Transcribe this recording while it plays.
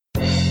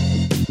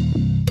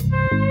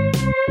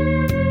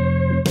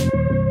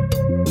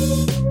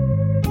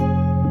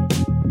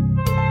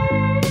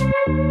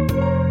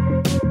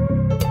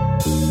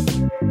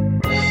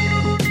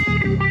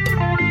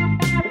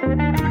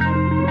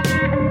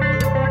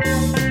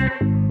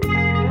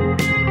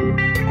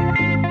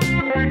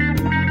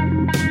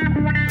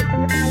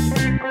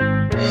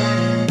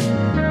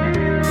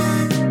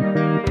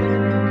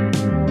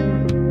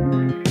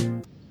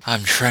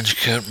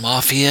Trenchcoat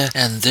Mafia,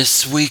 and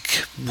this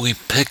week we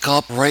pick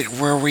up right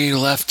where we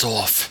left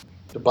off.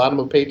 The bottom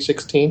of page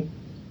 16.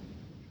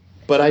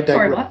 But I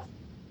digress.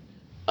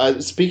 Sorry,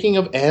 what? Speaking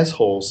of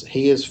assholes,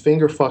 he is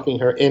finger fucking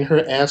her in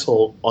her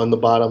asshole on the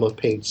bottom of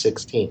page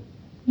 16.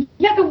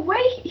 Yeah, the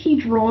way he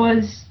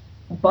draws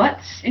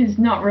butts is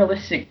not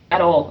realistic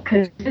at all,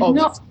 because there's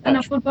not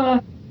enough of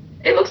a...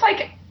 It looks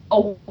like a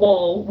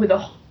wall with a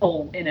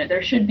hole in it.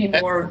 There should be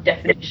more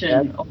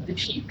definition of the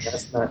cheeks.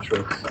 That's not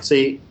true.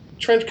 See,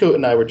 Trenchcoat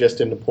and I were just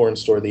in the porn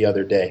store the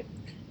other day,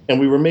 and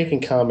we were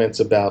making comments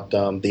about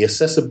the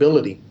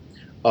accessibility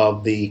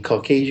of the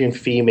Caucasian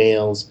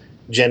female's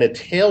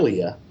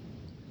genitalia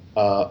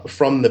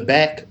from the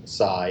back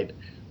side,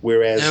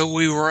 whereas... No,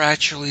 we were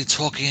actually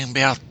talking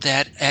about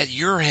that at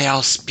your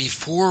house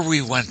before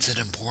we went to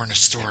the porn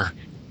store.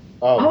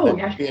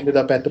 Yeah. We ended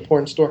up at the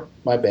porn store?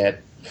 My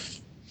bad.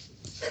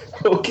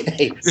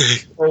 Okay.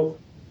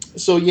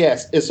 So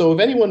yes. So if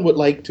anyone would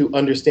like to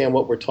understand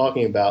what we're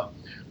talking about,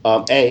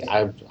 A,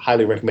 I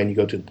highly recommend you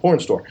go to the porn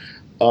store.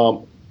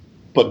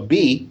 But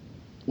B,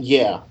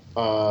 yeah,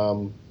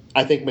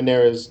 I think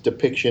Manera's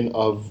depiction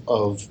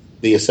of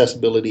the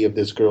accessibility of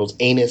this girl's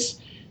anus,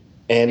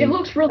 and it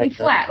looks really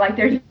flat. Like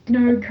there's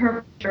no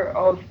curvature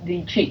of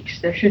the cheeks.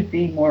 There should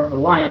be more of a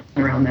line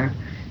around there.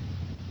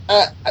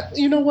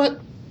 You know what?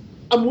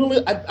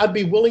 I'd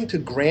be willing to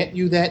grant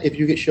you that if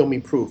you could show me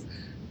proof.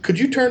 Could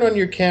you turn on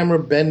your camera,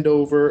 bend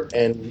over,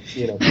 and put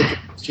your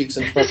cheeks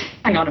in front? Just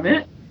hang on a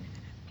minute.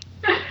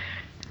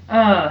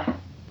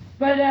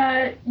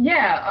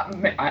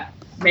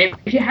 Maybe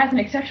she has an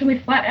exceptionally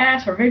flat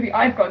ass, or maybe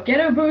I've got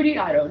ghetto booty.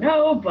 I don't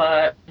know,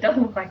 but it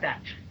doesn't look like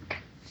that.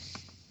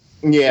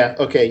 Yeah.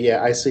 Okay.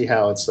 Yeah, I see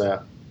how it's.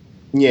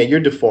 Yeah, you're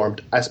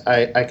deformed.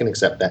 I can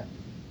accept that.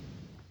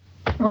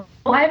 Well,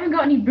 I haven't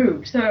got any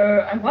boobs, so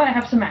I'm glad I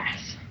have some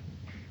ass.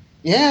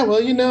 Yeah.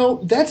 Well,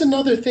 that's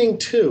another thing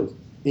too.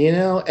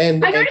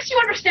 And I notice you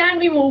understand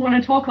me more when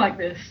I talk like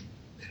this.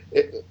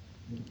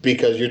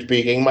 Because you're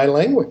speaking my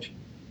language.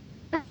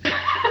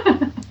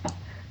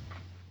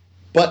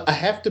 But I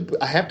have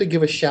to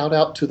give a shout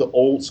out to the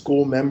old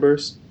school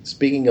members.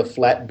 Speaking of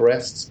flat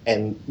breasts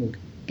and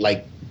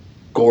like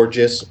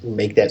gorgeous,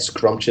 make that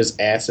scrumptious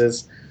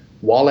asses.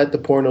 While at the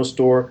porno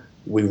store,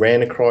 we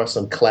ran across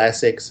some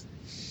classics,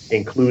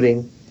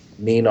 including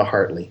Nina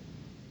Hartley.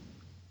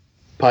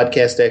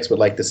 Podcast X would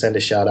like to send a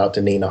shout out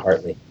to Nina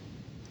Hartley.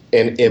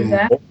 An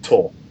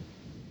immortal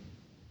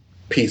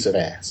piece of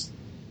ass.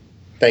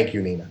 Thank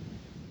you, Nina.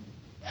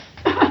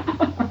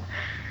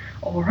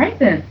 All right,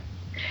 then.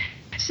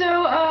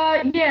 So,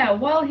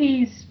 while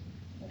he's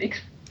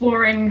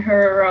exploring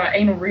her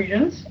anal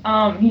regions,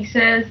 he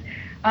says,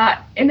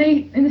 in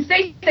the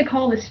States they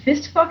call this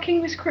fist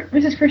fucking,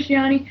 Mrs.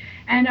 Christiani,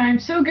 and I'm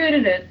so good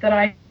at it that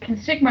I can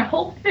stick my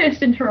whole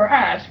fist into her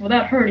ass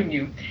without hurting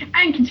you,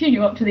 and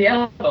continue up to the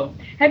elbow.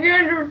 Have you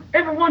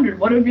ever wondered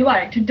what it would be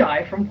like to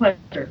die from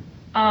pleasure?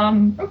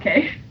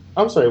 Okay.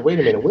 I'm sorry, wait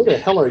a minute. Where the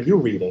hell are you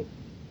reading?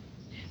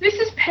 This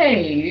is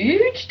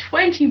page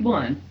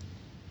 21.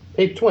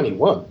 Page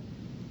 21?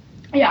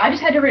 Yeah, I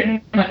just had to read it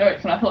in my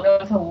notes, and I thought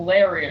that was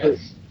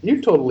hilarious. You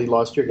totally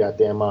lost your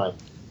goddamn mind.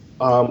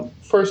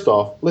 First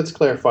off, let's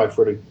clarify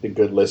for the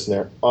good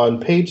listener. On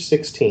page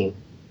 16,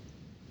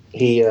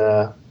 he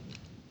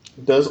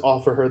does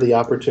offer her the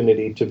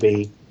opportunity to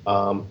be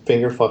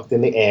finger fucked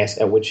in the ass,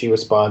 at which she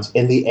responds,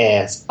 "In the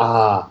ass.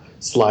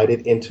 Slide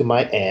it into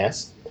my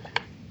ass."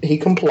 He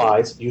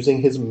complies,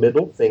 using his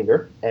middle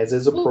finger, as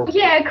is appropriate. Well,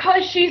 yeah,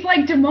 because she's,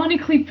 like,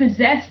 demonically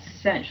possessed,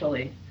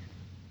 essentially.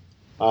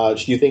 Do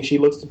you think she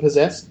looks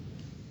possessed?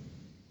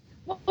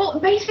 Well,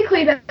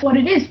 basically that's what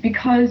it is,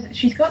 because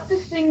she's got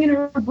this thing in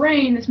her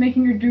brain that's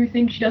making her do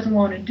things she doesn't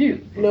want to do.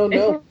 No.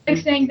 It's like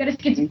saying that a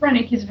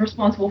schizophrenic is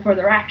responsible for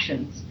their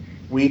actions.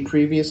 We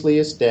previously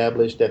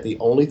established that the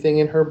only thing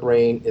in her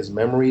brain is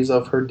memories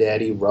of her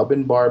daddy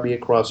rubbing Barbie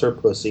across her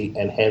pussy,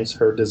 and hence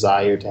her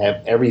desire to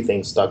have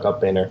everything stuck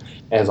up in her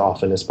as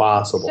often as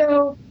possible.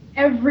 So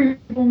every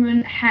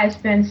woman has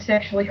been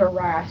sexually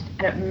harassed,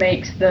 and it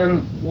makes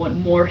them want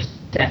more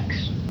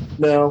sex.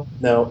 No.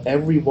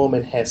 Every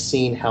woman has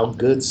seen how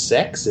good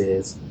sex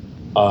is.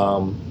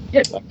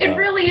 It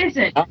really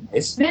isn't.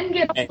 Nice, Men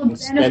get all the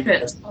spend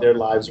benefits. their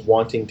lives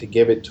wanting to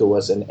give it to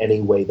us in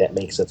any way that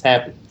makes us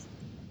happy.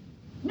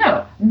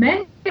 No,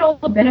 men get all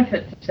the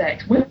benefits of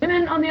sex.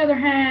 Women, on the other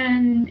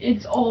hand,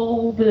 it's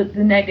all the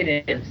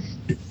negatives.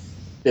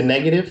 The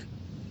negative?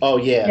 Oh,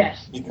 yeah.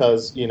 Yes.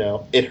 Because,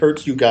 it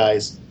hurts you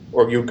guys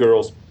or you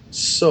girls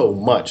so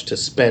much to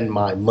spend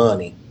my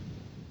money.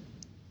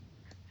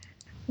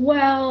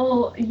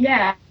 Well,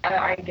 yeah,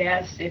 I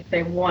guess if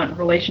they want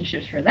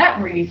relationships for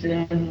that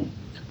reason.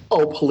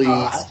 Oh,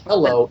 please.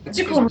 Hello.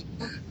 Excuse me.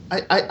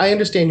 I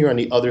understand you're on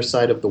the other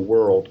side of the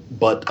world,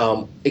 but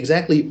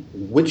exactly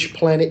which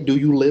planet do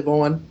you live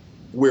on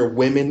where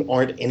women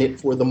aren't in it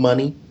for the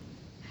money?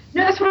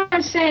 No, that's what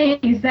I'm saying,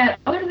 is that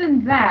other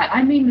than that,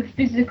 I mean the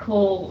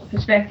physical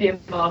perspective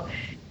of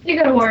You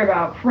got to worry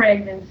about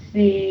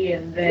pregnancy,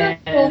 and then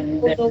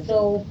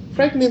No.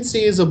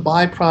 Pregnancy is a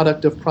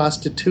byproduct of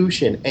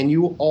prostitution, and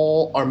you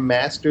all are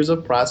masters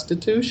of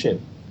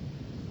prostitution.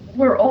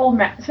 we're all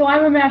so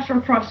I'm a master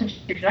of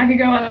prostitution. I could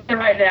go out there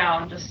right now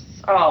and just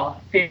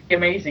be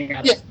amazing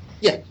at it.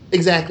 Yeah,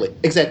 exactly.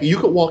 You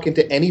could walk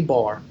into any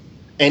bar,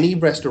 any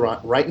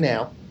restaurant right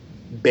now,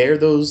 bare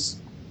those,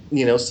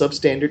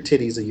 substandard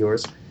titties of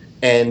yours,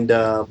 and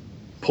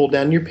pull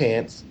down your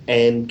pants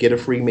and get a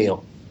free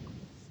meal.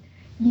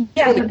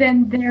 Yeah, but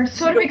then they're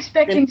sort of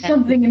expecting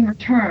something in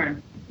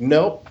return.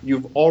 No,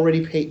 you've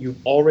already paid.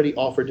 You've already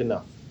offered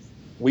enough.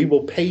 We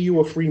will pay you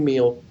a free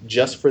meal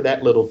just for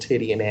that little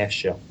titty and ass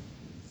show.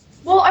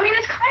 Well, I mean,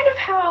 it's kind of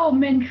how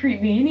men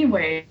treat me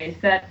anyways,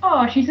 that,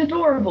 she's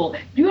adorable.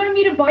 Do you want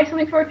me to buy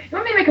something for her? You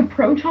want me to make a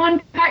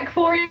proton pack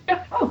for you?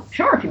 Oh,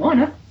 sure, if you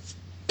want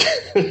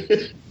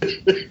to.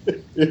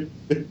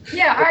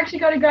 Yeah, I actually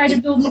got a guy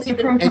to build me a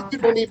proton pack. And you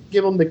don't even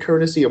give them the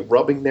courtesy of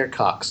rubbing their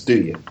cocks, do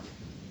you?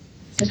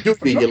 You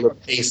be your little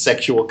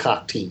asexual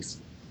cock tease.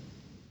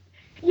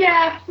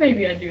 Yeah,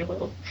 maybe I do a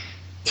little.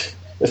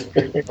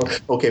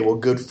 Okay, well,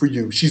 good for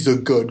you. She's a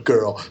good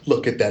girl.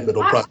 Look at that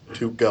little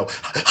prostitute go.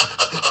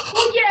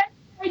 Well, yeah,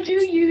 I do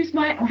use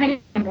my... Hang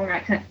on, more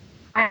accent.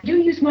 I do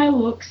use my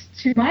looks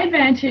to my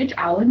advantage,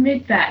 I'll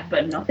admit that,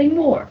 but nothing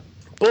more.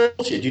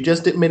 Bullshit. You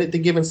just admitted to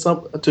giving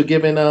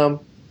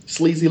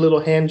sleazy little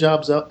hand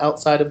jobs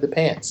outside of the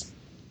pants.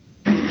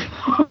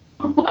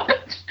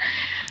 What?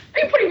 Are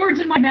you putting words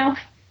in my mouth?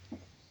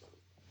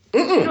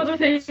 Other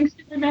things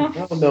in my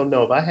mouth?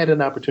 No. If I had an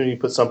opportunity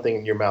to put something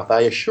in your mouth,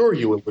 I assure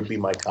you it would be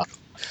my cock.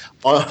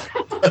 Court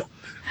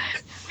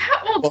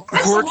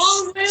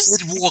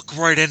did walk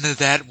right into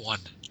that one.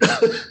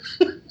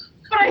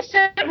 But I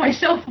said it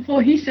myself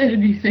before he said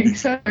anything,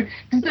 so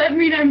does that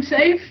mean I'm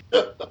safe?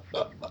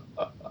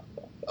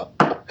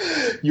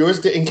 Yours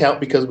didn't count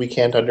because we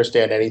can't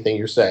understand anything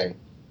you're saying.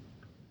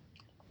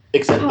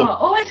 Except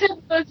all I said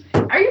was,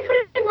 are you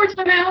putting words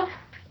in my mouth,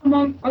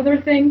 among other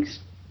things?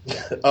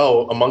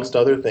 Amongst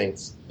other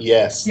things.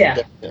 Yes, yeah.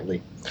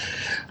 Definitely.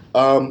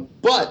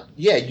 But,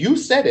 yeah, you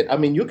said it. I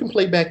mean, you can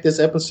play back this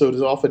episode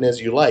as often as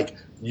you like.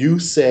 You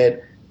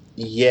said,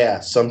 yeah,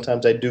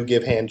 sometimes I do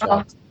give hand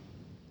jobs.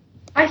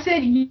 I said,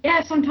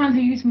 yeah, sometimes I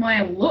use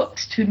my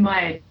looks to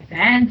my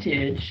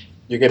advantage.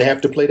 You're going to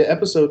have to play the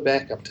episode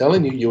back. I'm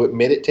telling you, you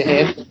admitted to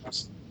hand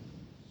jobs.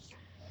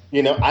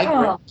 I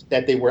grant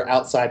that they were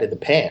outside of the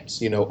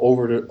pants,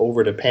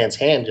 over the pants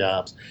hand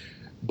jobs.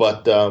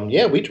 But,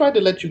 yeah, we tried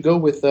to let you go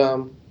with,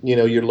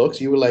 your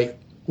looks. You were like,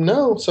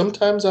 no,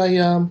 sometimes I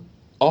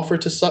offer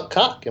to suck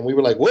cock. And we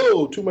were like,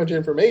 whoa, too much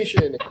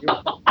information.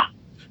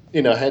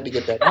 And I had to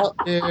get that out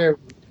there.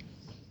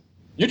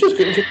 You just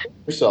couldn't control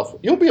yourself.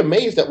 You'll be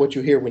amazed at what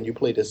you hear when you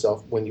play this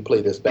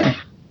back.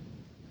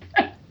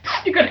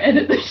 You're going to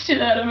edit the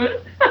shit out of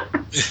it.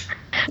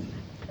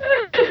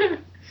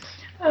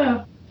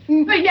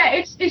 But, yeah,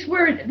 it's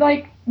weird.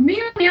 Like,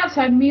 me on the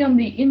outside, me on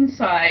the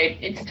inside,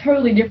 it's a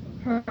totally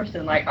different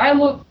person. Like, I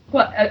look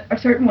a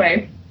certain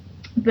way,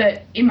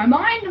 but in my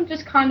mind, I'm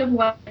just kind of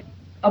like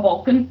a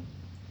Vulcan.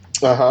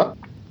 Uh-huh.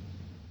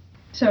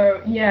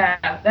 So,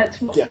 yeah, that's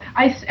what... Yeah.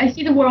 I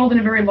see the world in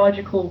a very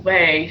logical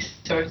way,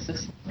 so it's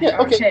just... Yeah,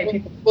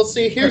 okay. Well,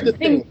 see, here's the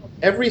thing.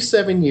 Every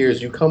 7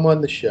 years, you come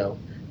on the show,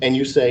 and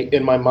you say,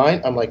 in my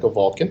mind, I'm like a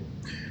Vulcan.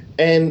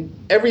 And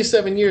every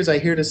 7 years, I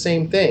hear the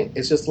same thing.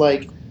 It's just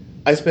like,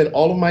 I spend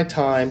all of my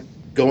time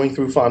going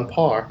through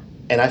Fanpar,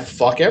 and I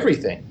fuck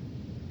everything.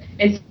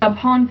 It's a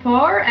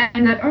Fanpar,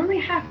 and that only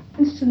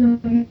happens to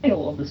the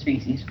male of the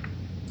species.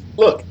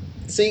 Look,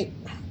 see,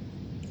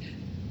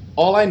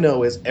 all I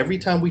know is every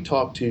time we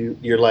talk to you,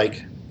 you're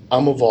like,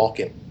 I'm a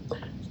Vulcan.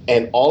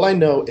 And all I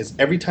know is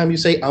every time you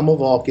say I'm a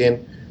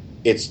Vulcan,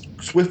 it's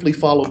swiftly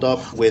followed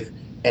up with,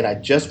 and I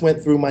just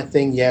went through my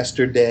thing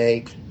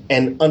yesterday.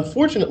 And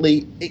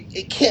unfortunately,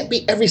 it can't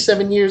be every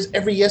 7 years,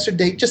 every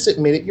yesterday. Just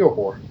admit it, you're a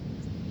whore.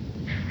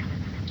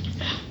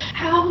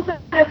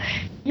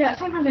 Yeah,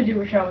 sometimes I do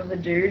wish I was a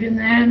dude, and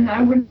then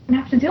I wouldn't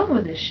have to deal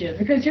with this shit,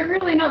 because you're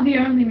really not the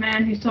only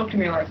man who's talked to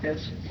me like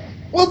this.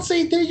 Well,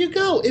 see, there you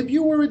go. If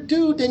you were a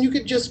dude, then you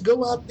could just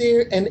go out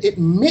there and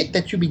admit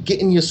that you be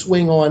getting your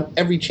swing on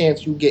every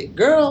chance you get.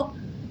 Girl,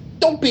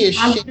 don't be a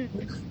shit.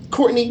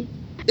 Courtney,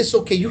 it's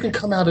okay. You can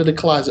come out of the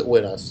closet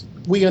with us.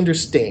 We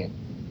understand.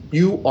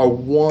 You are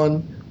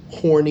one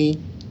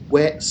horny,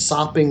 wet,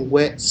 sopping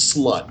wet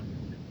slut.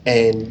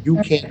 And you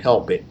can't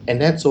help it, and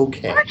that's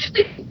okay. I'm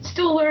actually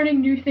still learning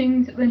new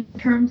things in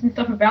terms and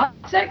stuff about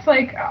sex,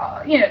 like,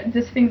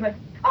 just things like,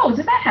 does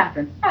that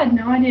happen? I had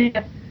no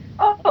idea.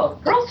 Oh,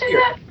 girls do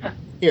that?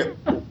 Here,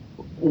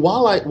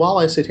 while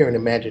I sit here and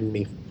imagine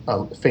me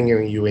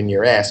fingering you in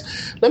your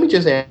ass, let me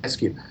just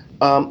ask you,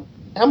 how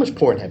much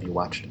porn have you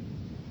watched?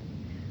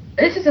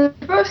 This is the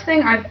first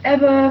thing I've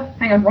ever...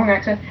 Hang on, wrong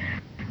accent.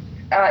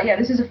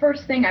 This is the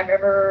first thing I've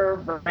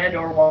ever read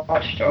or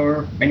watched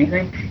or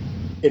anything.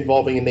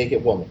 Involving a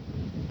naked woman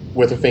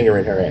with a finger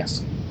in her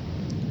ass.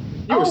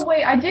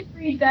 Wait, I did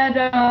read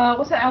that,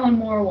 what's that Alan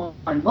Moore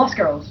one? Lost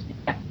Girls.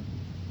 Yeah.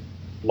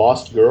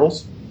 Lost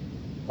Girls?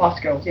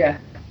 Lost Girls, yeah.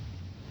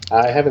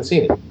 I haven't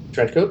seen it.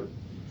 Trenchcoat?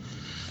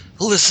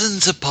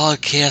 Listen to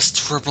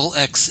podcast Triple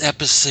X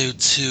episode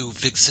 2.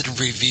 Vixen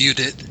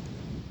reviewed it.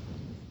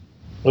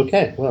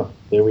 Okay, well,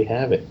 there we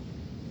have it.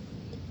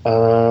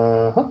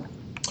 All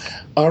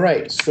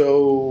right,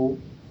 so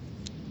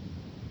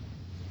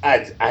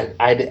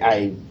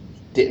I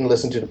didn't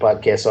listen to the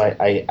podcast, so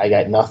I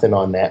got nothing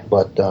on that.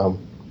 But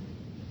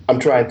I'm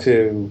trying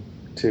to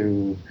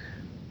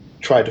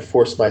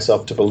force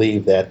myself to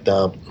believe that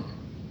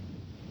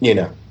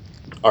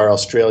our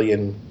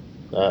Australian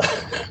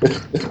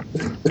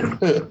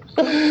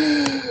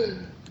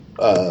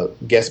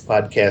guest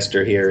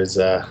podcaster here is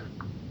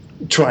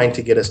trying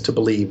to get us to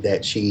believe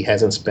that she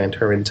hasn't spent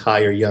her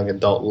entire young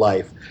adult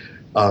life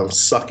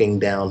sucking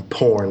down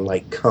porn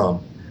like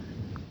cum.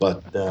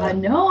 But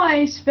no,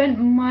 I spent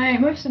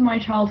most of my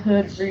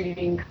childhood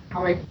reading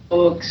comic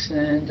books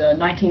and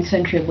 19th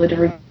century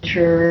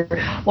literature,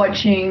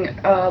 watching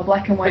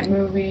black and white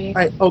movies.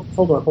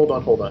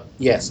 Hold on.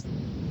 Yes,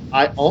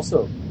 I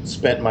also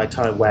spent my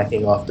time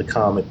whacking off the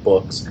comic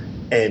books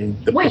and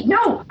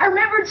no, I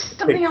remembered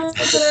something else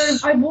that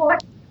I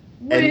watched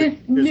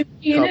with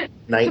nudity in it.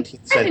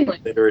 19th century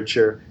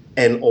literature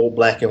and old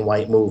black and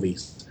white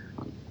movies.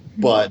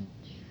 But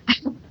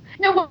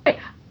no, wait.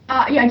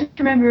 I just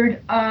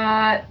remembered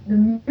the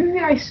movie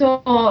I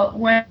saw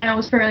when I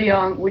was fairly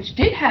young, which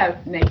did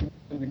have naked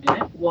women in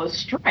it, was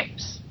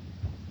Stripes.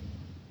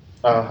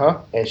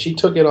 And she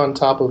took it on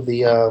top of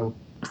the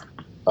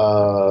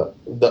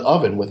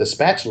oven with a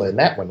spatula in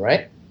that one,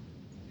 right?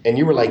 And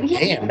you were like,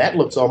 "Damn, that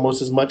looks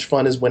almost as much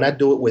fun as when I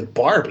do it with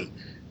Barbie."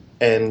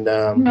 And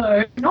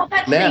no, not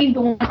that scene.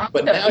 The one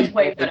but now was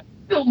way better.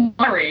 Bill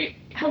Murray.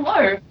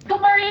 Hello, Bill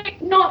Murray.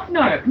 No.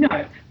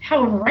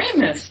 Harold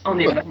Ramis, on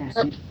the other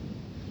hand.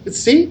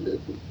 See,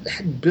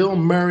 Bill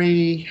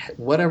Murray,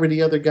 whatever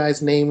the other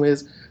guy's name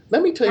is.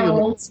 Let me tell you a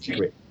little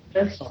secret.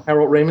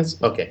 Harold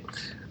Ramis? Okay.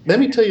 Let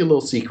me tell you a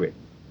little secret.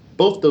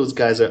 Both those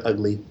guys are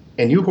ugly,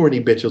 and you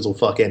horny bitches will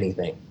fuck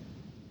anything.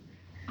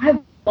 I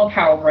love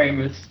Harold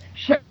Ramis.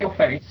 Show your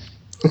face.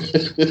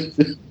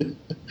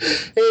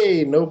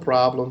 Hey, no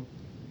problem.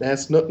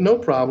 That's no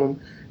problem.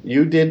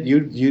 You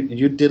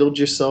diddled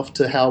yourself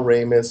to Hal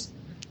Ramis,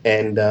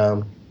 and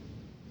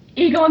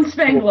Egon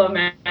Spengler,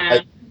 man.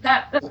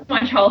 That's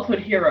my childhood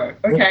hero,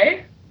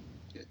 okay?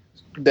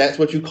 That's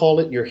what you call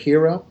it, your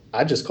hero?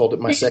 I just called it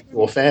my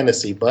sexual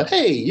fantasy, but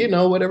hey,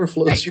 whatever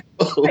floats your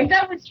boat. Wait,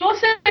 that was your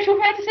sexual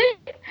fantasy?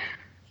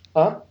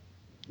 Huh?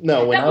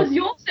 No, that was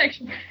your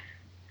sexual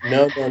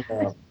No.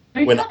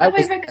 When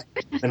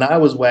I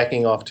was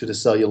whacking off to the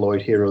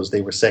celluloid heroes,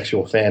 they were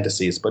sexual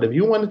fantasies. But if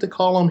you wanted to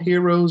call them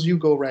heroes, you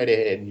go right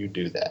ahead and you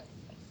do that.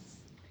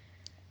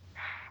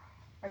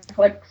 I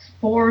collect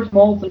spores,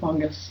 molds, and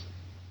fungus.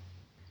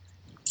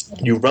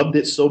 You rubbed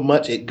it so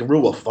much it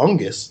grew a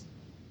fungus.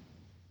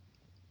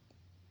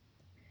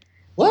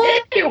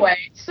 What? Anyway,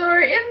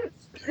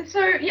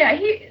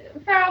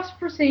 Faust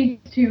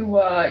proceeds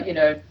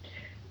to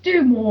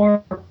do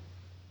more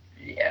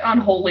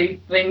unholy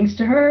things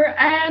to her,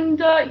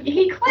 and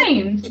he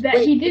claims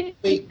that he didn't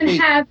even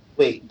have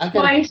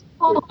twice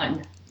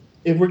on.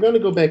 If we're going to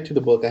go back to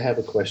the book, I have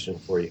a question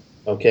for you.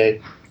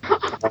 Okay.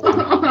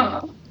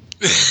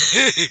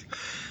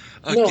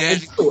 Again,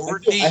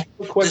 Courtney,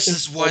 this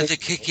is why the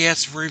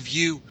Kick-Ass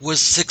review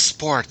was 6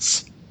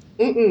 parts.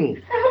 Help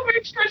me,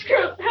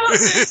 Stretchcoat! Help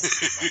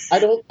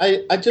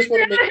me! I just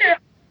want to make...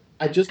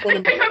 I just want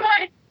to make...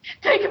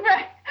 Take it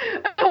back!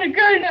 I want to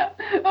go now!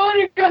 I want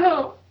to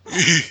go!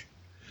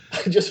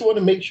 I just want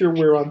to make sure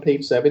we're on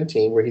page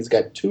 17, where he's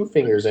got 2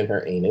 fingers in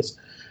her anus.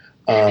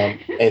 And,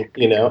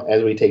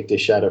 as we take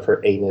this shot of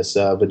her anus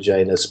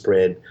vagina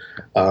spread,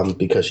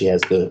 because she has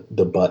the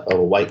butt of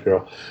a white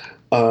girl.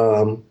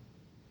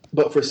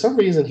 But for some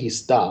reason, he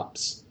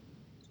stops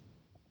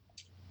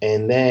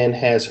and then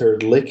has her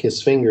lick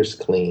his fingers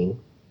clean.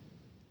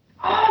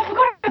 Oh, I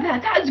forgot about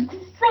that. That is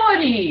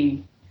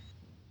grotty.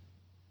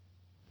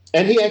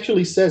 And he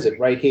actually says it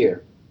right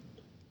here.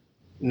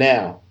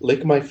 Now,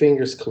 lick my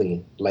fingers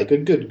clean, like a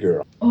good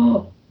girl.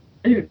 Oh,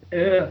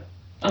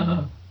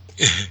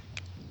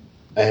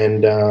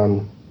 And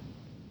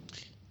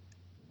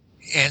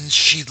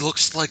she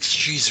looks like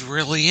she's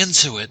really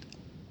into it.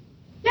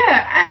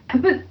 Yeah,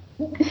 but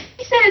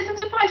he says the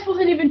device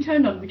wasn't even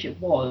turned on, which it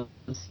was.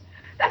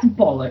 That's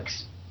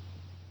bollocks.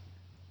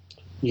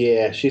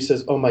 Yeah, she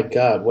says, "Oh my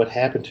God, what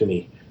happened to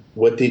me?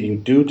 What did you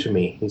do to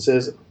me?" He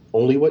says,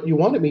 "Only what you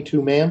wanted me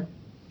to, ma'am.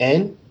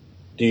 And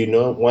do you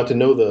want to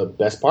know the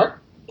best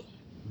part?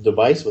 The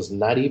device was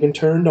not even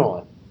turned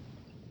on."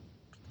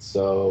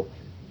 So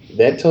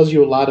that tells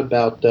you a lot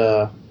about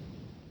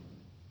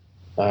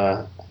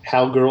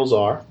how girls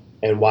are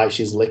and why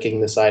she's licking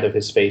the side of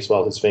his face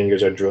while his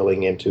fingers are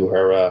drilling into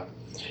her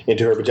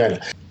vagina.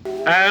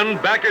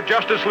 And back at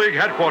Justice League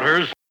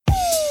headquarters.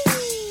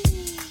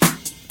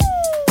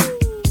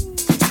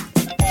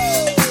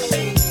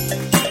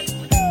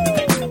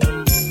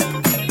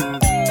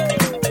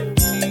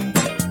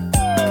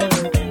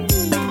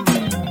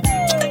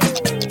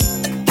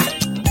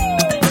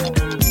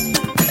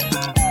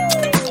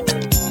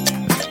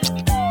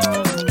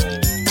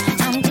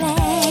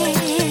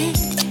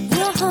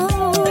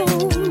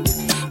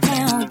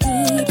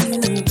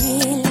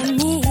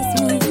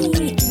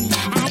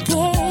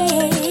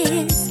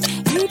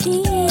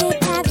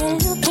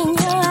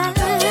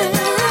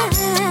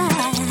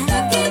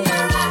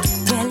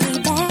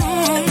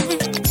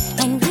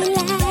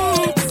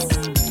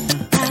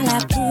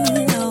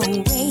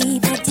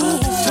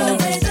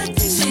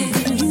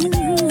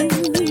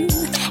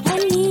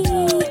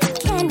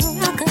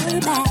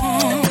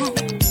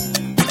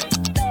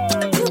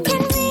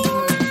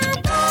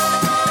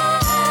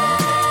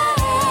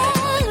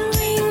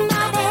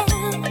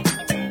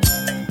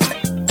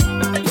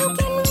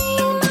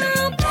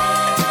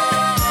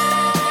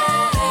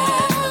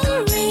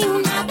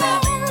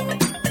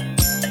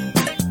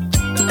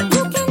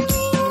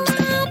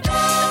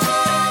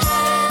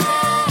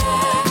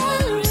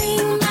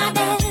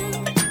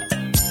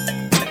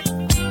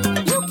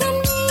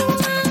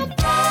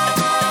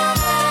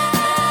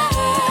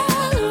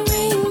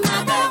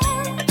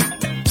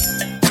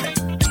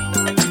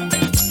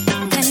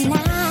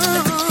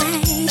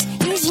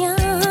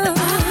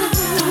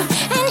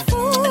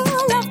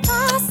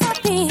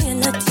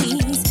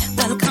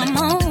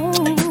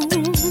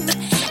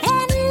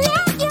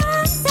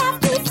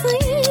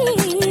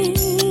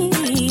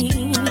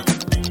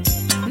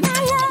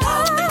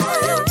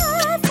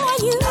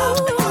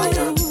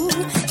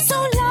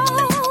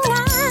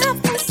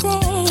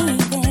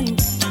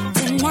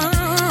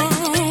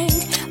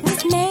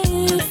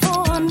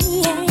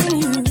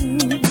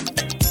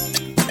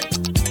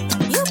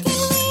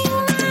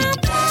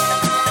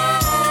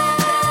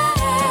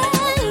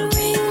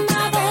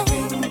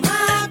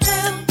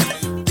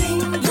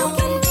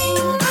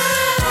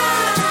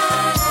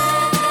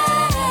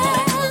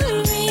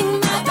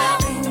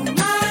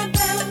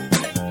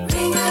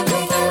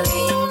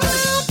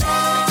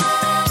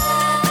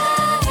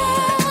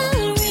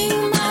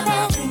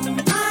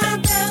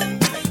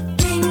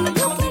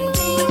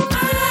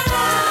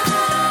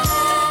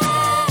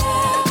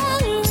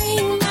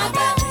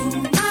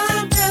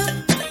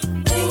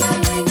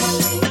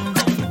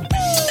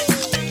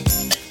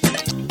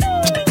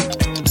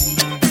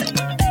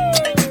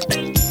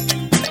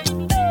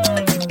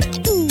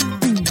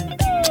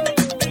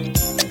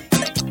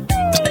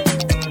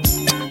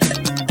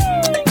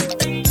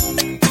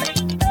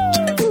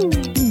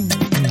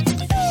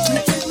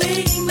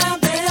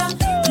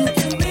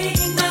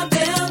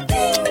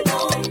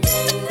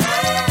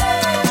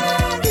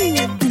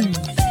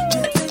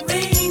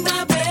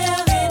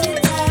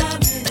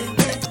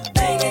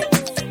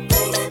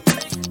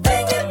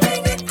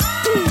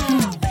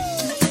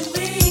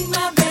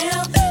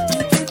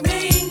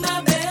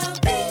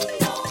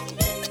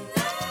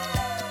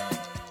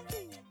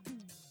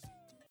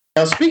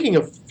 Now, speaking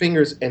of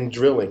fingers and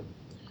drilling,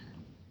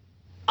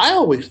 I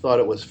always thought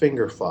it was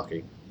finger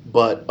fucking,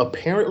 but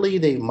apparently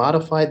they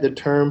modified the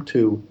term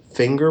to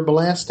finger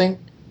blasting.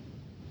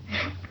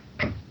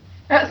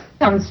 That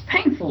sounds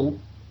painful.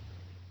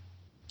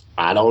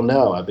 I don't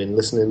know. I've been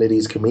listening to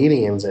these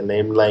comedians, and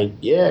they're like,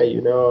 yeah,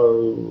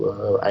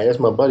 I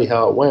asked my buddy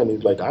how it went.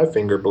 He's like, I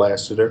finger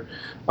blasted her.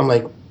 I'm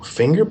like,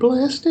 finger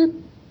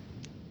blasted?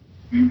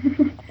 I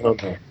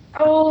don't know.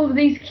 Oh,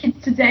 these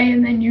kids today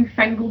and their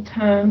newfangled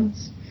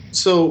terms.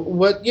 So,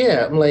 what,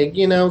 yeah, I'm like,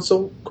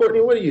 so, Courtney,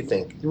 what do you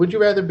think? Would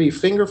you rather be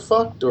finger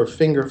fucked or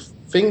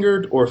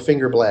fingered or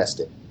finger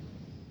blasted?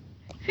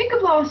 Finger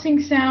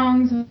blasting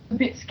sounds a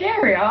bit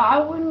scary. I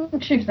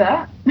wouldn't choose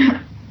that.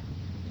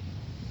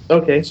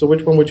 Okay, so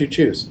which one would you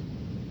choose?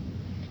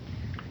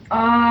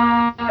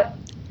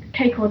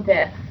 Cake or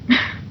death.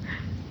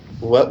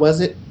 What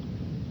was it?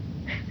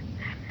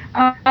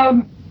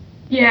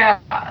 Yeah,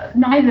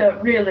 neither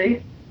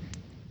really.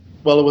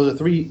 Well, it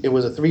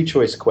was a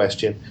three-choice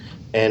question,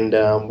 and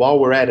while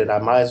we're at it, I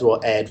might as well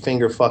add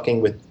finger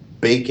fucking with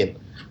bacon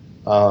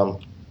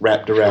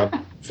wrapped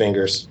around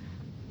fingers,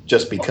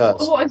 just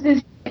because. What is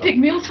this? Epic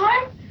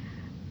mealtime?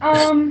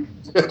 I'm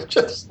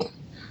just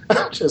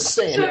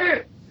saying.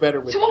 So, better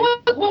with. So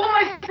what were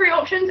my three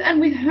options, and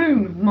with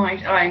whom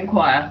might I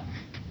inquire?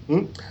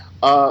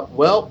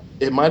 Well,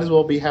 it might as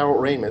well be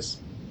Harold Ramis,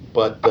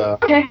 but.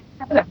 Okay.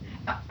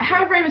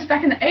 Harold Ramis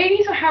back in the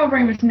 80s or Harold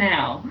Ramis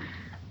now?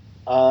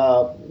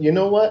 You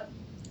know what?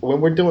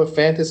 When we're doing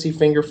fantasy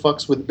finger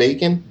fucks with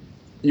bacon,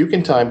 you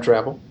can time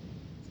travel.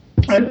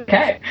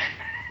 Okay.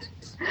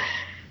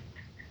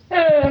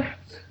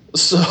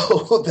 So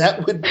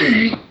that would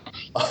be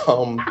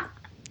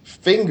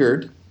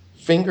finger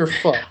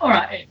fucked. All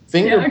right.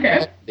 Finger okay.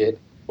 blasted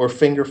or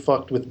finger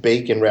fucked with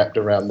bacon wrapped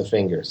around the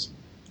fingers.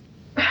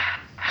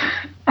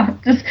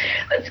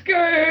 Let's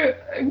go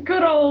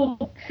good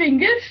old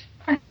fingers,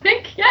 I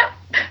think. Yep.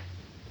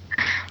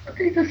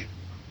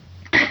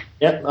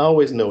 Yep, I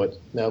always knew it.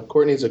 Now,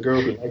 Courtney's a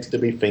girl who likes to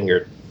be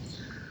fingered.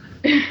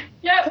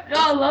 Yep,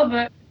 I love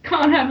it.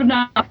 Can't have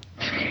enough.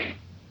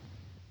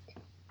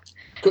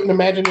 Couldn't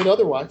imagine it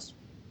otherwise.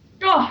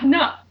 Oh,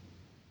 no.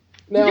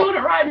 Now, You're doing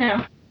it right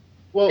now.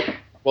 Well,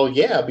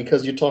 yeah,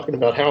 because you're talking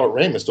about Harold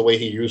Ramis the way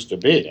he used to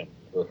be.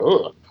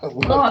 Oh,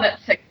 that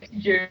sexy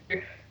Jew.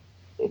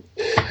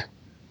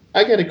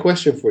 I got a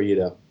question for you,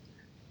 though.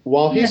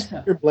 While he's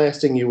finger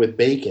blasting you with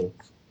bacon,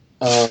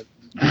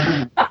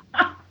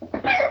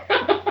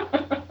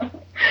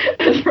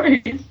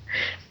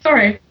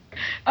 Sorry.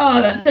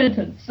 Oh, that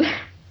sentence.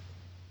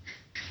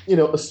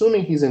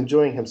 Assuming he's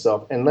enjoying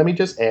himself, and let me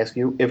just ask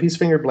you, if he's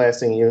finger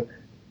blasting you,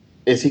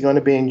 is he going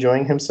to be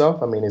enjoying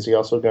himself? I mean, is he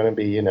also going to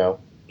be,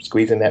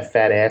 squeezing that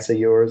fat ass of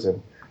yours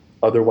and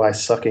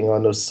otherwise sucking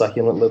on those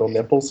succulent little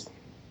nipples?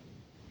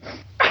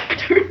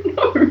 I don't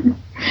know.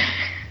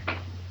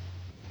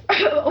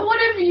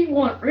 Whatever you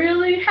want,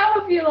 really.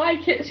 However you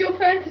like it. It's your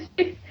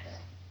fantasy.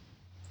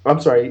 I'm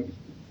sorry.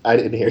 I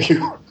didn't hear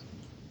you.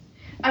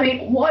 I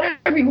mean,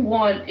 whatever you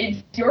want.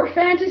 It's your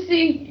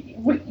fantasy.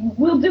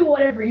 We'll do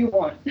whatever you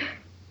want.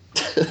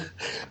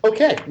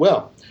 Okay,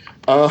 well.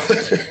 Well,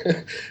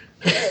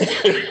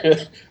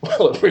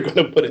 if we're going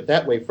to put it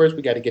that way, first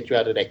we got to get you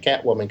out of that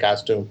Catwoman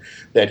costume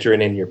that you're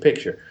in your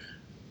picture.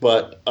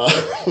 But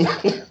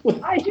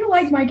I do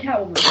like my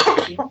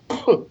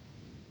Catwoman.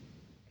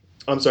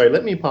 I'm sorry.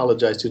 Let me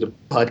apologize to the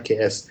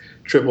podcast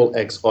Triple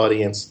X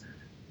audience.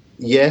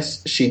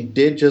 Yes, she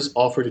did just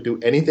offer to do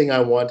anything I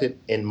wanted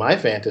in my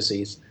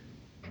fantasies.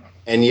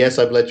 And yes,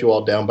 I've let you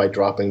all down by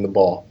dropping the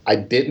ball. I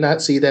did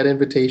not see that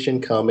invitation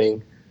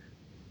coming.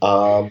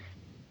 Well,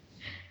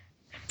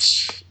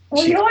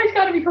 you always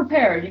got to be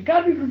prepared. You've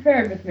got to be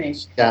prepared with me.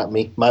 Got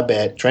me. My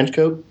bad. Trench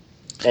coat?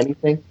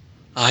 Anything?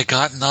 I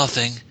got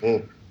nothing.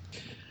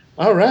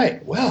 All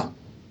right. Well,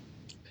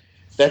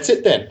 that's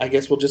it then. I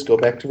guess we'll just go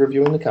back to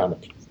reviewing the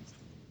comic.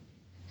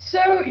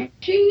 So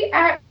she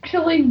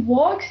actually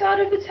walks out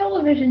of the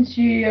television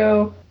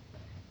studio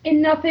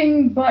in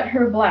nothing but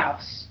her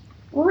blouse.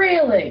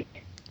 Really?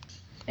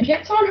 And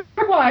gets on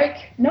her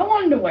bike, no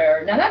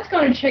underwear. Now that's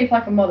going to chafe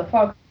like a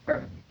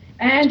motherfucker.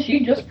 And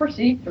she just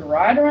proceeds to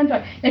ride around.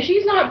 Now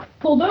she's not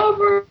pulled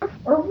over,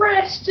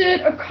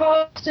 arrested,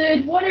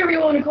 accosted, whatever you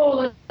want to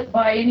call it,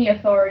 by any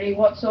authority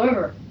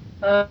whatsoever.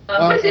 But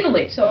it's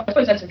Italy, so I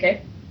suppose that's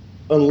okay.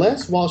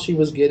 Unless while she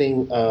was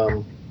getting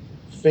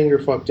finger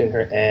fucked in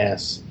her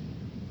ass,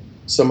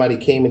 somebody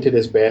came into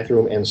this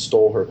bathroom and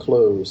stole her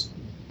clothes.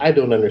 I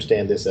don't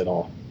understand this at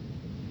all.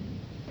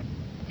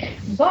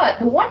 But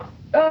the one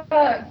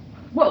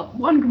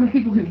group of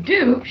people who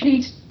do,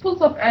 she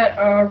pulls up at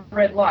a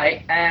red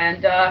light,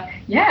 and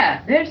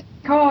there's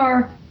a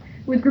car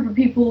with a group of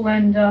people,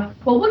 and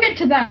we'll get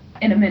to that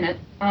in a minute.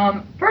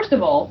 First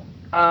of all,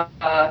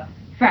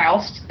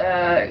 Faust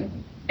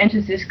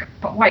enters this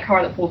white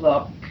car that pulls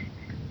up.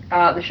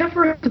 The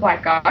chauffeur is a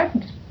black guy. I'm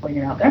just putting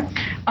it out there.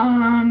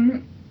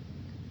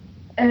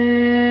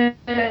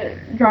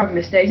 Driving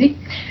Miss Daisy.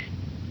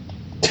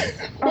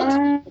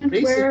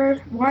 Where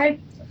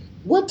white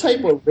What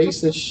type of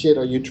racist shit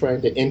are you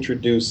trying to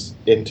introduce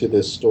into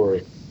this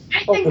story?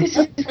 I think this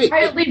is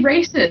quietly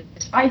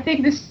racist. I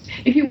think this,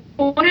 if you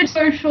wanted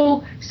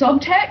social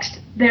subtext,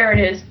 there it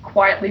is,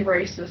 quietly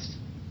racist.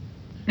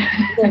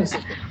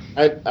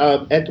 At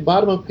the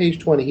bottom of page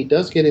 20, he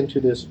does get into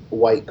this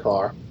white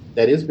car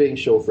that is being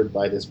chauffeured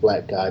by this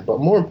black guy. But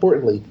more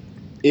importantly,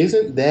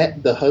 isn't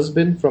that the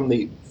husband from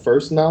the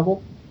first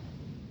novel?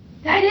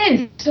 That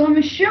is. So I'm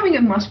assuming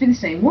it must be the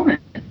same woman.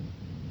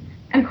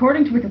 And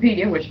according to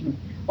Wikipedia, which,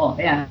 well,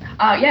 yeah,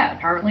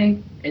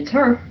 apparently it's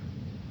her.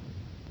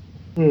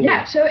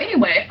 Yeah, so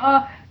anyway,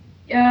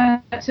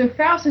 so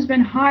Faust has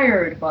been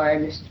hired by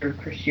Mr.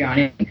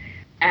 Christiani,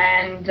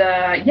 and,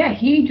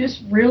 he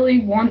just really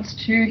wants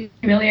to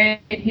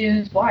humiliate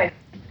his wife,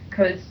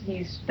 because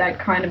he's that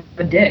kind of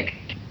a dick.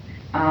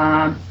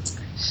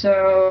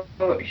 So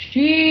they're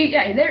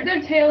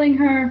tailing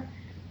her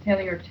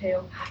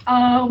tail,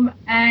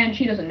 and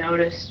she doesn't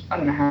notice. I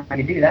don't know how I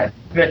could do that,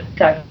 but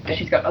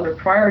she's got other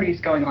priorities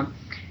going on.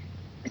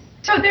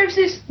 So there's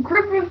this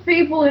group of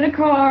people in a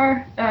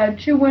car,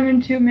 2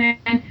 women, 2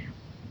 men.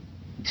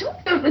 It's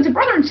a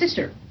brother and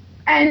sister,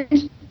 and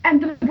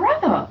the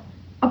brother,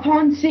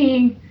 upon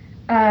seeing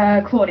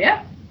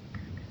Claudia,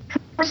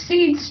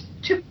 proceeds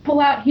to pull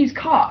out his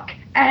cock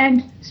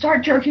and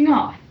start jerking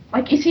off.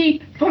 Like, is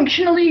he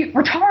functionally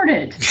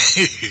retarded?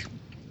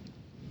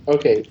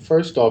 Okay,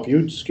 first off,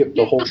 you skipped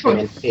the whole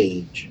damn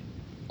page.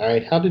 All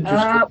right, how did you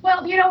skip?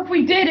 Well, if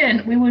we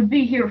didn't, we would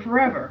be here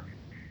forever.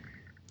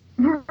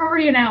 We're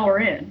already an hour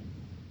in.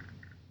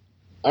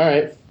 All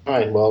right,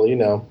 fine. Well,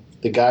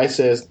 the guy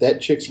says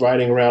that chick's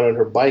riding around on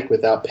her bike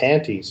without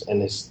panties,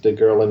 and the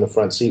girl in the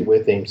front seat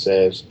with him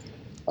says,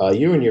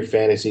 you and your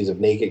fantasies of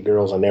naked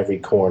girls on every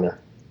corner.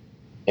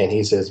 And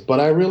he says, but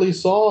I really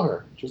saw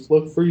her. Just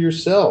look for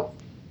yourself.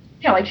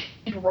 Yeah, like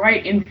she's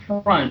right in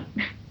front.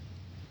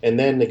 And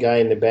then the guy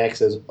in the back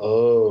says,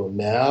 oh,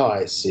 now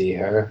I see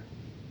her.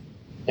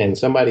 And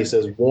somebody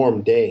says,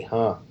 warm day,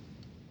 huh?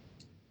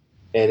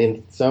 And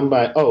then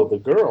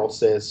the girl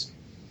says,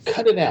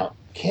 cut it out.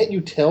 Can't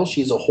you tell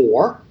she's a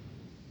whore?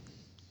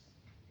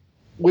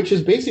 Which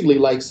is basically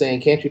like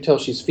saying, can't you tell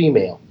she's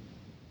female?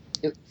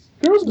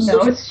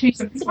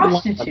 She's a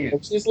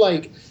prostitute. She's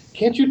like,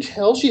 can't you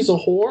tell she's a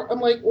whore? I'm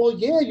like, well,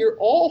 yeah, you're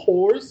all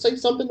whores. Say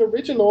something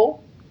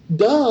original.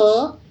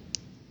 Duh.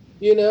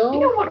 You know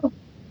what?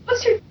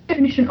 What's your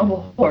definition of a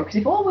whore? Because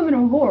if all women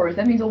are whores,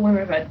 that means all women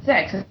have had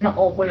sex, and not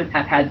all women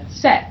have had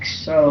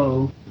sex,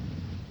 so...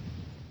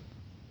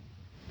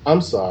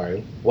 I'm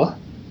sorry. What?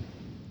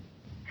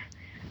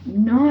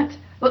 Well,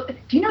 do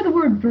you know the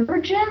word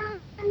virgin?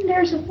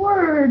 There's a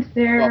word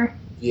there. Oh,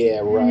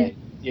 yeah, right.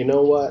 You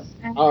know what?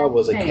 I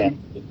was a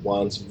Catholic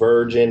once.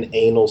 Virgin,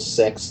 anal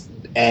sex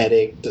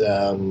addict,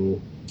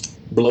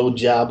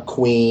 blowjob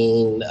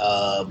queen,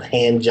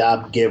 hand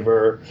job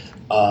giver,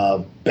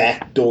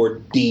 backdoor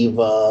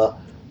diva,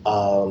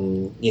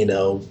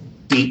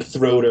 deep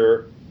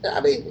throater.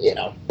 I mean,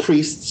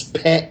 priest's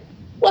pet.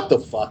 What the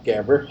fuck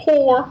ever.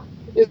 Whore.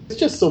 It's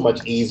just so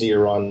much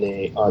easier on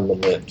the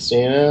lips,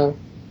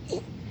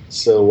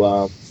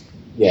 So,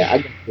 I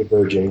got the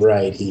virgin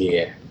right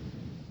here.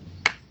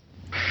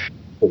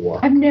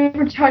 Whore. I've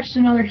never touched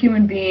another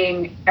human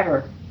being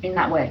ever in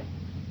that way.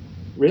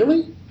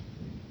 Really?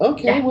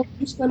 Okay, yeah. Well,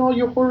 you spend all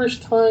your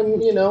whorish time,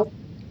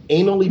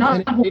 anally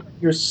penetrating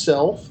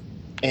yourself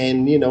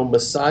and,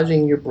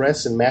 massaging your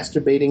breasts and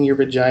masturbating your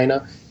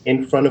vagina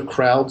in front of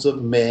crowds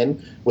of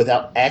men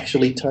without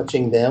actually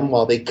touching them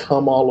while they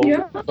come all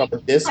over from a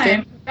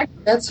distance.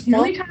 That's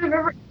fun.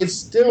 It's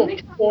still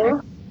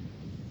whore.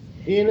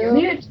 The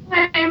only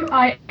time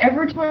I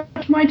ever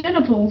touch my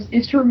genitals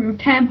is to remove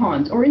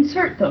tampons or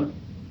insert them.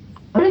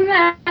 Other than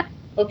that,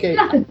 okay,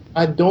 nothing.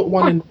 I don't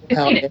want to know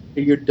how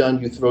after you're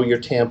done you throw your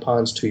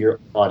tampons to your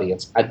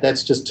audience.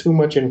 That's just too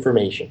much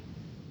information.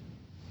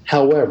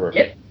 However,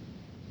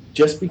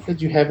 just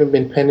because you haven't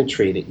been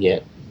penetrated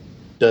yet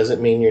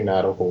doesn't mean you're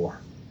not a whore.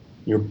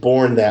 You're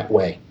born that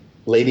way.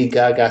 Lady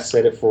Gaga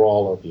said it for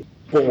all of you.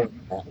 Born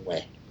that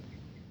way.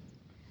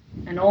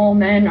 And all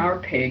men are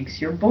pigs.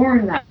 You're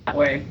born that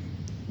way.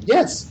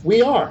 Yes,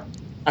 we are.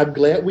 I'm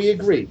glad we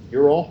agree.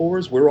 You're all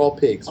whores, we're all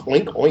pigs.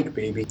 Oink, oink,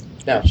 baby.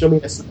 Now, show me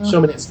that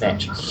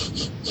snatch.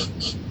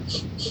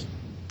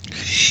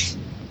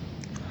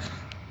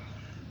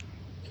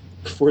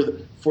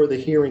 For the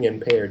hearing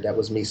impaired, that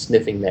was me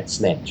sniffing that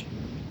snatch.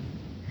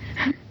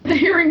 The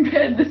hearing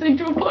impaired listening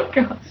to a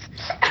podcast.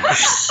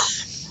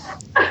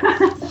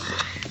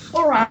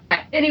 All right.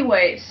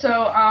 Anyway,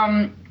 so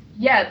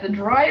the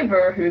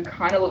driver who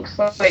kind of looks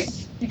like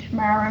Peach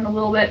Marin a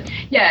little bit.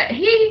 Yeah,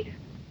 he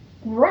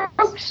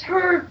ropes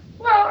her.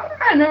 Well,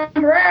 I don't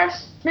know, her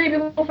ass maybe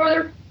a little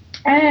further,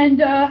 and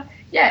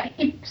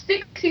he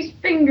sticks his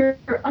finger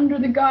under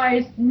the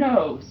guy's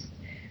nose,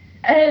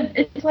 and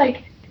it's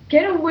like,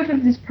 get a whiff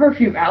of this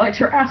perfume, Alex.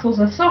 Her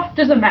asshole's as soft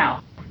as a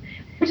mouth.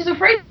 Which is a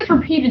phrase that's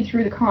repeated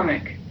through the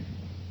comic.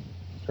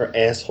 Her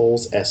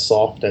asshole's as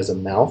soft as a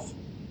mouth?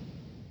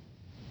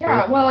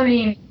 Yeah, well, I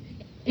mean,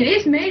 it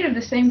is made of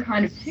the same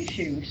kind of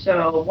tissue,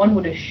 so one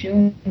would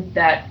assume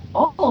that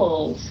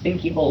all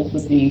spinky holes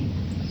would be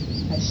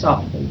as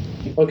soft as...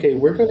 Okay,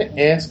 we're going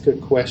to ask a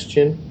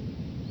question.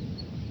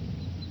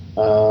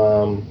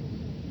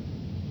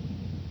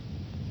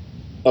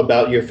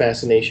 About your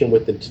fascination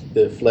with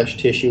the flesh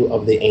tissue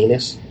of the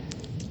anus,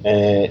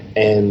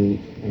 and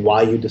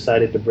why you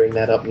decided to bring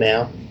that up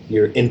now.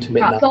 Your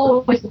intimate It's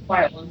always the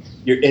quiet ones.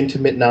 Your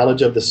intimate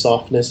knowledge of the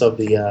softness of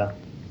the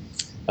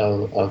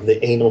of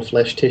the anal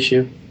flesh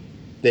tissue.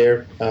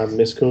 There,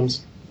 Miss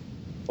Coombs.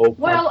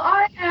 Well,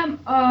 I am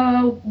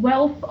a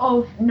wealth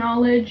of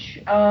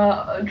knowledge,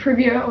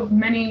 trivia of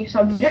many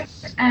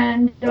subjects,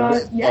 and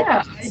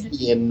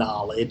lesbian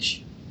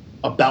knowledge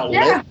about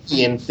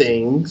lesbian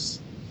things.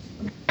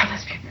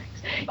 Lesbian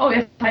things. Oh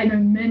yes, I know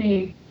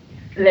many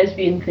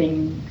lesbian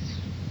things.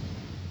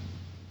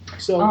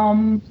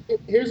 So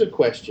here's a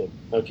question,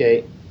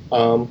 okay?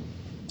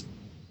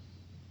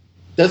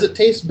 Does it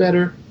taste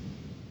better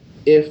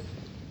if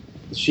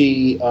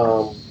she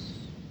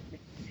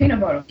peanut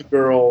butter. The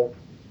girl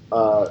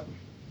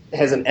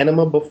has an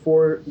enema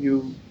before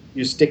you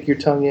stick your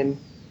tongue in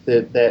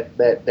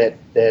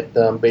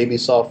that baby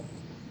soft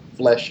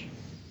flesh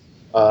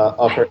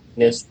of her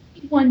anus?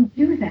 One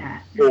do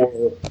that.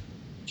 Or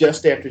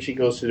just after she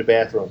goes to the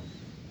bathroom,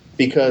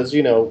 because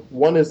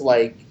one is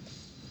like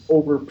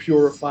over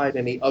purified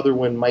and the other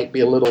one might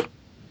be a little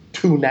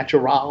too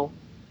natural.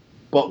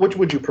 But which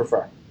would you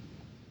prefer?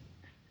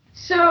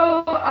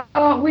 So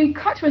we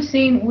cut to a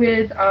scene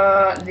with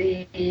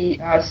the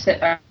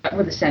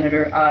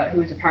senator,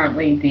 who is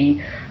apparently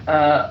the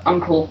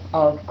uncle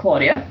of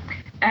Claudia,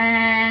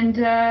 and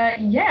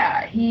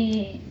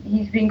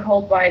he's being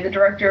called by the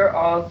director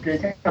of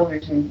the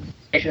television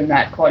station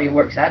that Claudia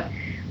works at.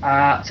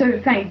 So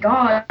thank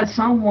God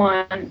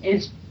someone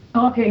is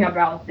talking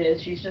about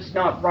this. She's just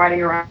not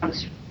riding around the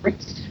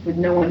streets with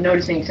no one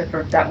noticing except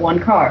for that one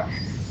car.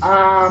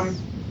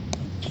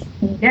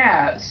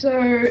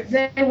 So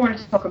they wanted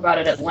to talk about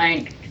it at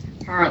length.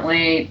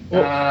 Apparently,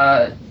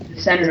 the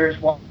senator's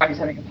wife is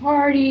having a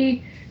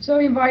party, so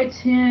he invites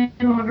him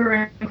over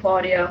and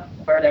Claudia,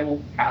 where they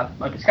will have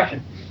a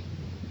discussion.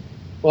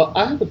 Well,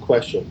 I have a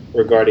question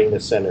regarding the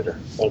senator,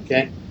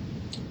 okay?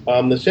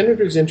 The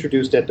senator is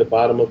introduced at the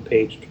bottom of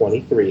page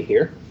 23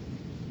 here.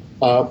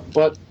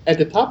 But at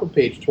the top of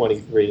page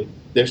 23,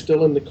 they're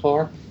still in the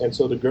car, and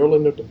so the girl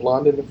the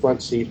blonde in the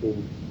front seat who,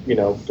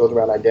 goes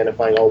around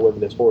identifying all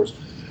women as whores,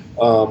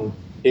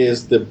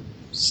 is the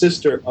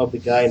sister of the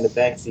guy in the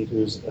back seat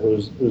who's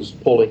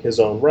pulling his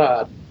own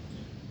rod.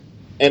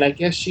 And I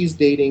guess she's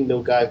dating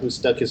the guy who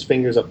stuck his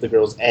fingers up the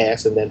girl's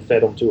ass and then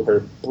fed them to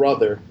her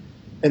brother.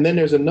 And then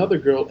there's another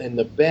girl in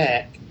the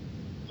back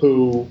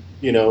who,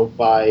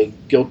 by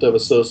guilt of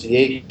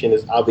association,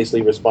 is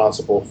obviously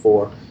responsible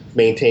for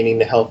maintaining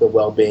the health and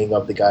well-being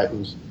of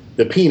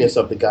the penis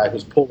of the guy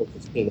who's pulling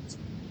his penis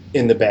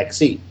in the back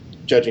seat,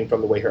 judging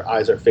from the way her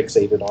eyes are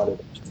fixated on it.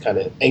 She's kind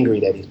of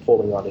angry that he's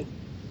pulling on it.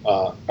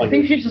 I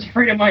think she's just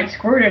afraid it might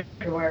squirt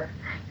everywhere.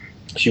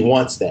 She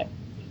wants that.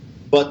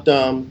 But,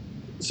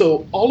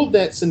 so all of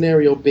that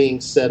scenario being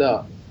set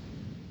up,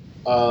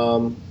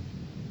 why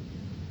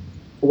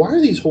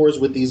are these whores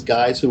with these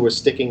guys who are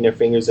sticking their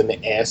fingers in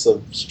the ass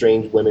of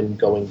strange women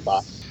going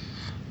by?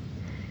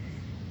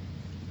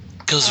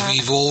 Because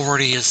we've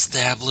already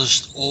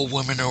established all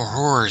women are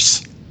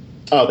whores.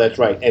 Oh, that's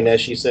right. And as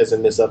she says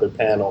in this other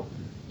panel,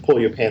 pull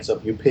your pants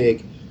up, you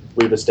pig.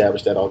 We've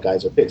established that all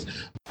guys are pigs.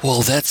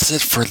 Well, that's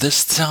it for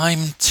this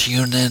time.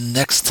 Tune in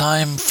next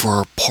time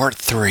for part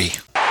 3.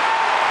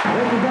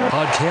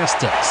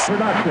 Podcast Us.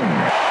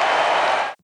 Production.